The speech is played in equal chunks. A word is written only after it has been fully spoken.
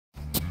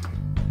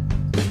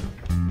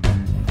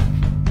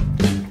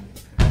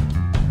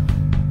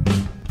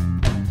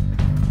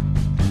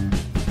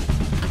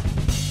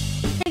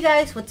Hey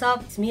guys, what's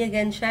up? It's me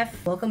again,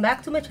 Chef. Welcome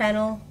back to my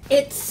channel.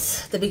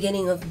 It's the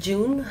beginning of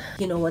June.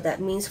 You know what that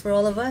means for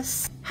all of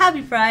us.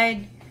 Happy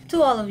Pride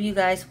to all of you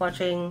guys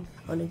watching.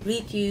 I want to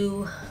greet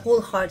you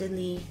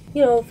wholeheartedly.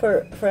 You know,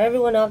 for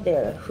everyone out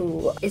there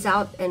who is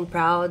out and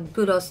proud,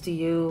 kudos to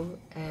you.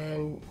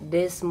 And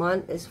this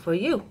month is for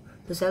you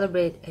to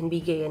celebrate and be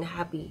gay and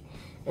happy.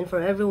 And for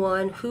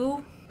everyone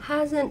who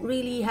hasn't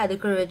really had the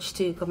courage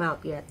to come out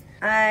yet,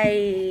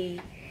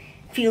 I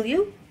feel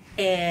you,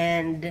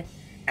 and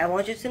I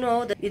want you to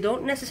know that you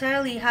don't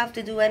necessarily have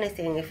to do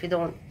anything if you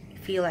don't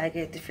feel like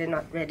it, if you're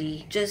not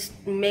ready.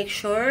 Just make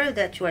sure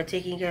that you are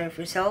taking care of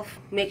yourself.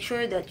 Make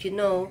sure that you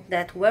know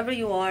that whoever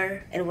you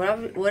are and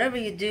whatever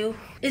you do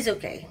is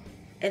okay.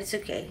 And it's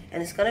okay,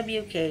 and it's gonna be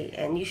okay,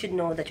 and you should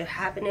know that your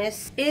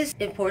happiness is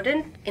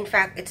important. In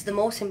fact, it's the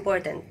most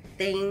important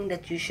thing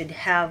that you should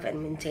have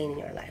and maintain in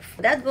your life.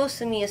 That goes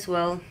to me as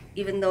well,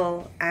 even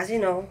though, as you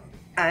know,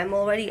 I'm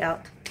already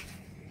out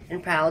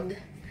and proud.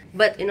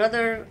 But in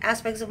other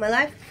aspects of my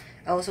life,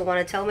 I also want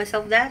to tell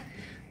myself that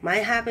my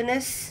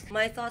happiness,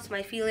 my thoughts,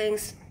 my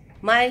feelings,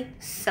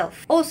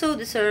 myself also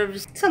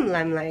deserves some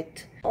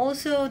limelight.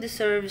 Also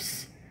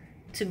deserves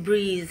to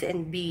breathe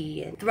and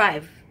be and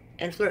thrive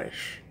and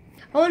flourish.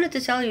 I wanted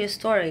to tell you a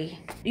story.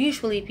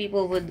 Usually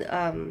people would,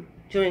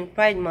 during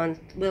Pride Month,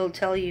 will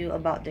tell you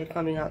about their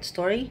coming out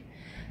story.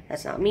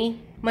 That's not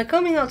me. My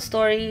coming out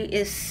story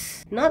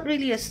is not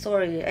really a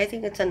story. I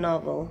think it's a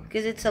novel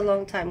because it's a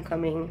long time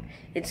coming.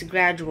 It's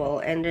gradual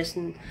and there's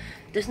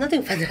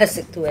nothing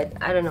fantastic to it.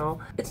 I don't know.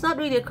 It's not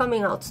really a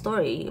coming out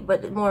story,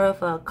 but more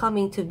of a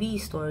coming to be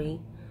story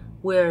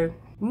where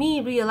me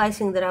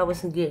realizing that I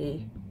was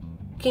gay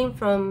came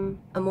from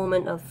a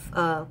moment of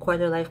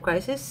quarter life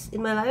crisis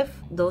in my life.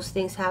 Those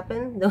things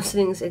happen. Those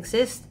things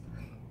exist.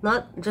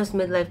 Not just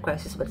midlife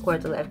crisis, but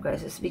quarter life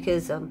crisis,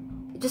 because it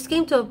just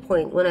came to a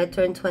point when I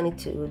turned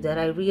 22 that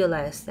I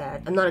realized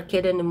that I'm not a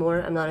kid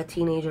anymore, I'm not a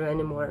teenager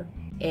anymore,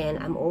 and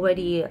I'm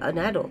already an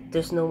adult.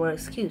 There's no more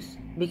excuse,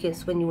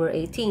 because when you were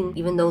 18,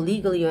 even though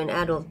legally you're an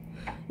adult,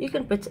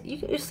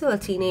 you're still a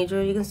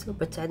teenager. You can still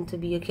pretend to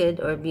be a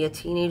kid or be a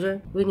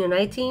teenager. When you're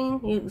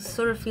 19, you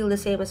sort of feel the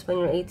same as when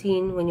you're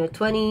 18. When you're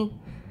 20,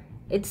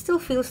 it still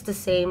feels the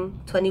same.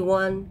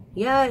 21,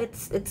 yeah,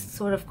 it's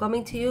sort of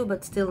coming to you,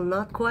 but still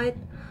not quite.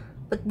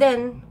 But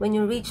then when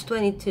you reach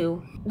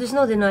 22, there's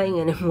no denying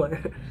anymore.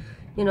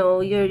 You know,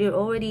 you're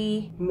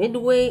already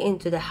midway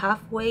into the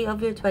halfway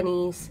of your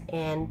 20s,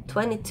 and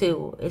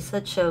 22 is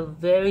such a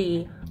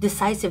very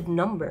decisive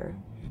number.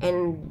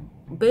 And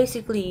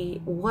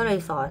basically what I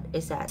thought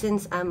is that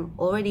since I'm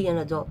already an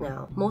adult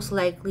now, most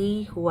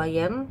likely who I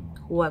am,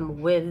 who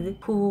I'm with,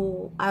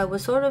 who I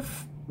was sort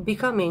of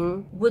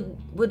becoming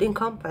would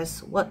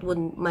encompass what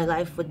my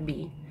life would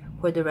be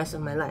for the rest of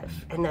my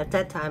life. And at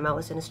that time I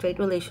was in a straight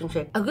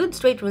relationship, a good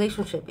straight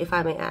relationship, if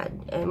I may add.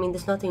 I mean,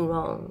 there's nothing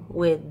wrong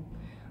with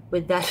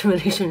that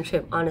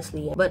relationship,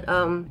 honestly, but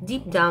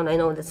deep down I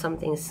know that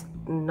something's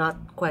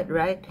not quite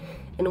right.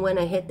 And when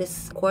I hit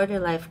this quarter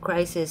life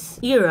crisis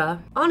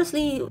era,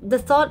 honestly, the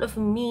thought of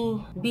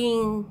me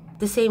being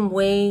the same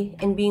way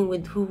and being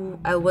with who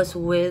I was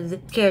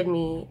with scared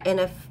me, and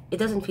it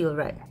doesn't feel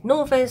right.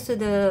 No offense to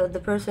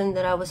the person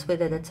that I was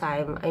with at the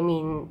time. I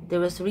mean, there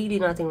was really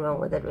nothing wrong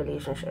with that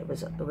relationship.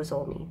 It was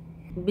all me.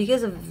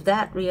 Because of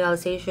that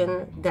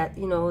realization that,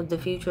 you know, the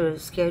future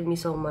scared me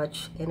so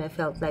much, and I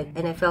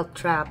felt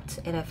trapped,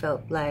 and I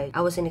felt like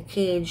I was in a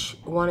cage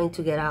wanting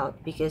to get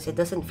out because it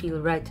doesn't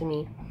feel right to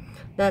me.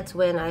 That's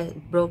when I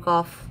broke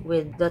off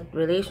with that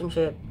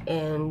relationship,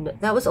 and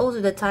that was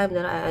also the time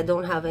that I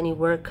don't have any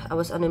work. I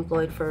was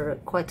unemployed for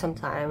quite some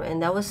time,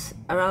 and that was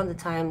around the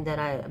time that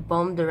I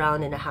bummed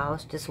around in the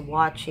house just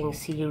watching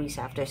series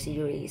after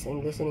series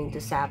and listening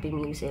to sappy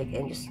music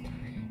and just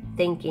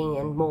thinking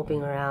and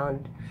moping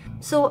around.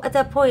 So at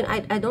that point,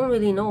 I don't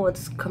really know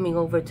what's coming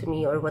over to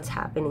me or what's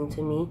happening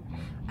to me.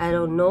 I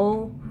don't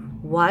know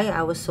why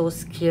I was so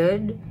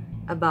scared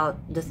about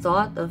the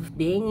thought of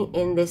being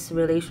in this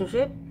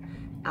relationship,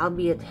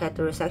 albeit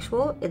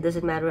heterosexual. It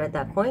doesn't matter at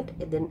that point.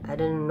 I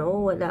didn't know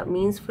what that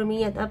means for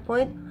me at that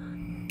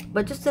point.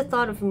 But just the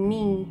thought of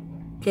me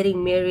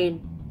getting married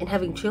and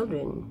having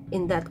children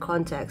in that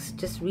context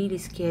just really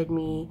scared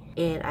me,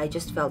 and I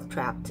just felt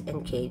trapped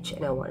and caged,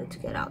 and I wanted to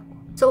get out.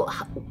 So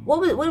what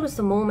was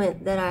the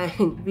moment that I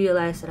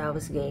realized that I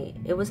was gay?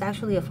 It was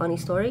actually a funny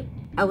story.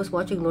 I was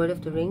watching Lord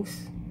of the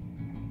Rings,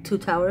 Two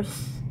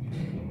Towers.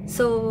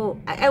 So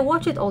I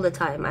watch it all the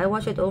time. I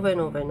watch it over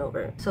and over and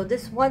over. So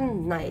this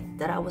one night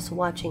that I was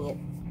watching it,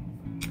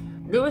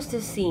 there was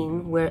this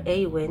scene where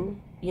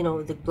Eowyn, you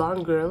know, the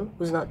blonde girl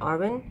who's not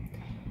Arwen,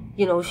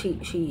 you know,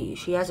 she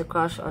has a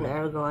crush on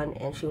Aragorn,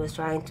 and she was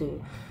trying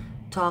to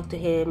talk to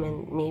him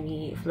and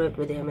maybe flirt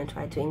with him and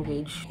try to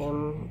engage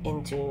him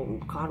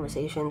into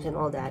conversations and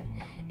all that.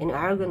 And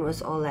Aragorn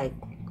was all like,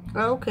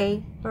 oh,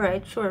 okay, all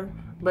right, sure.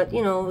 But,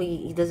 you know,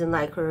 he doesn't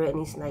like her, and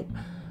he's like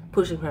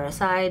pushing her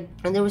aside.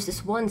 And there was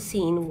this one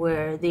scene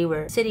where they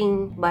were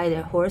sitting by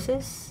their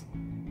horses,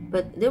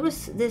 but there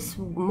was this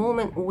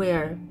moment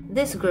where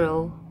this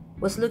girl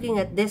was looking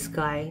at this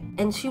guy,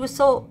 and she was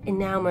so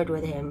enamored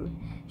with him.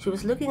 She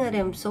was looking at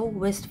him so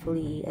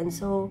wistfully and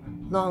so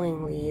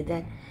longingly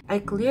that I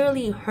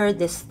clearly heard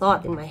this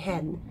thought in my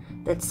head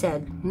that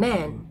said,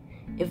 man,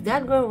 if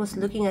that girl was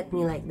looking at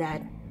me like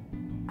that,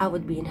 I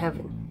would be in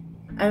heaven.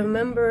 I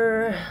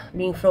remember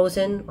being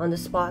frozen on the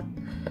spot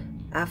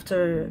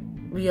after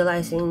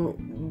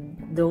realizing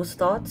those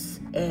thoughts,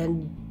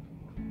 and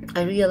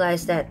I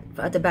realized that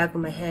at the back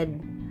of my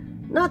head,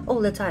 not all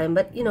the time,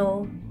 but you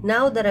know,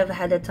 now that I've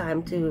had the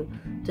time to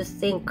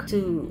think,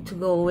 to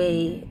go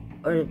away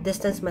or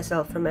distance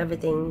myself from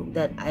everything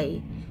that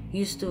I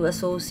used to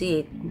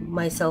associate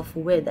myself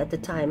with at the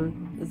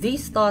time,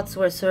 these thoughts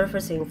were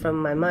surfacing from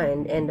my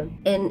mind,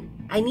 and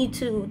I need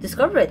to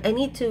discover it. I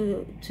need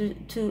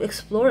to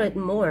explore it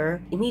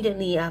more.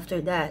 Immediately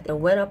after that, I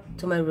went up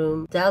to my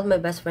room, dialed my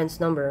best friend's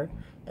number,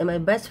 and my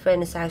best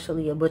friend is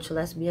actually a butch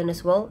lesbian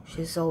as well.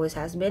 She's always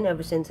has been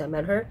ever since I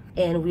met her,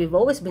 and we've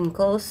always been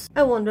close.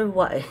 I wonder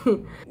why.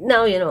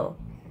 Now you know.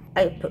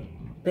 I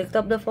picked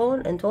up the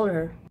phone and told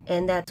her,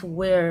 and that's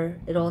where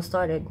it all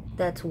started.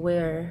 That's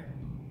where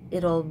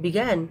it all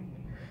began.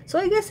 So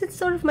I guess it's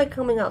sort of my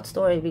coming out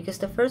story, because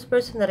the first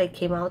person that I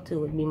came out to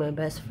would be my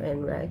best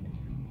friend, right?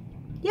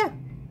 Yeah,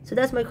 so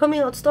that's my coming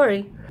out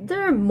story.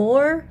 There are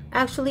more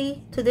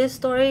actually to this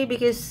story,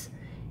 because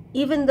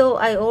even though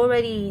I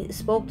already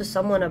spoke to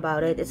someone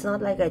about it, it's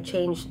not like I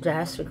changed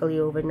drastically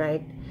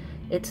overnight.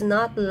 It's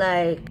not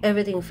like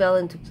everything fell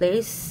into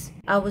place.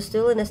 I was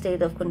still in a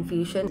state of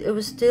confusion. It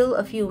was still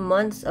a few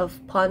months of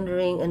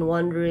pondering and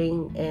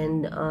wondering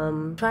and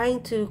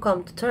trying to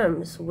come to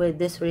terms with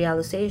this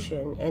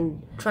realization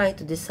and trying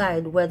to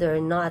decide whether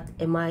or not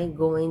am I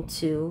going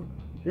to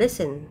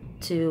listen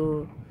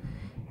to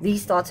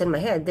these thoughts in my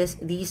head,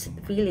 these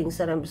feelings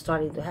that I'm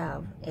starting to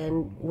have,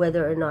 and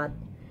whether or not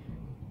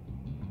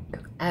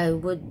I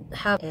would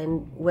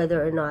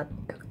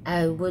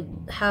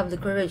have the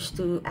courage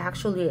to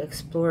actually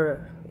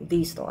explore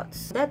these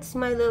thoughts. That's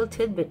my little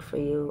tidbit for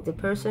you. The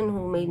person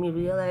who made me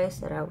realize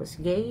that I was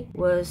gay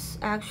was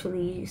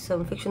actually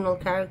some fictional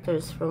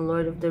characters from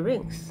Lord of the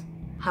Rings.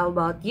 How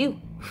about you?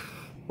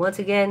 Once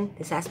again,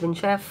 this has been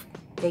Chef.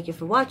 Thank you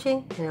for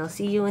watching, and I'll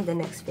see you in the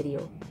next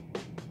video.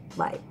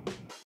 Bye.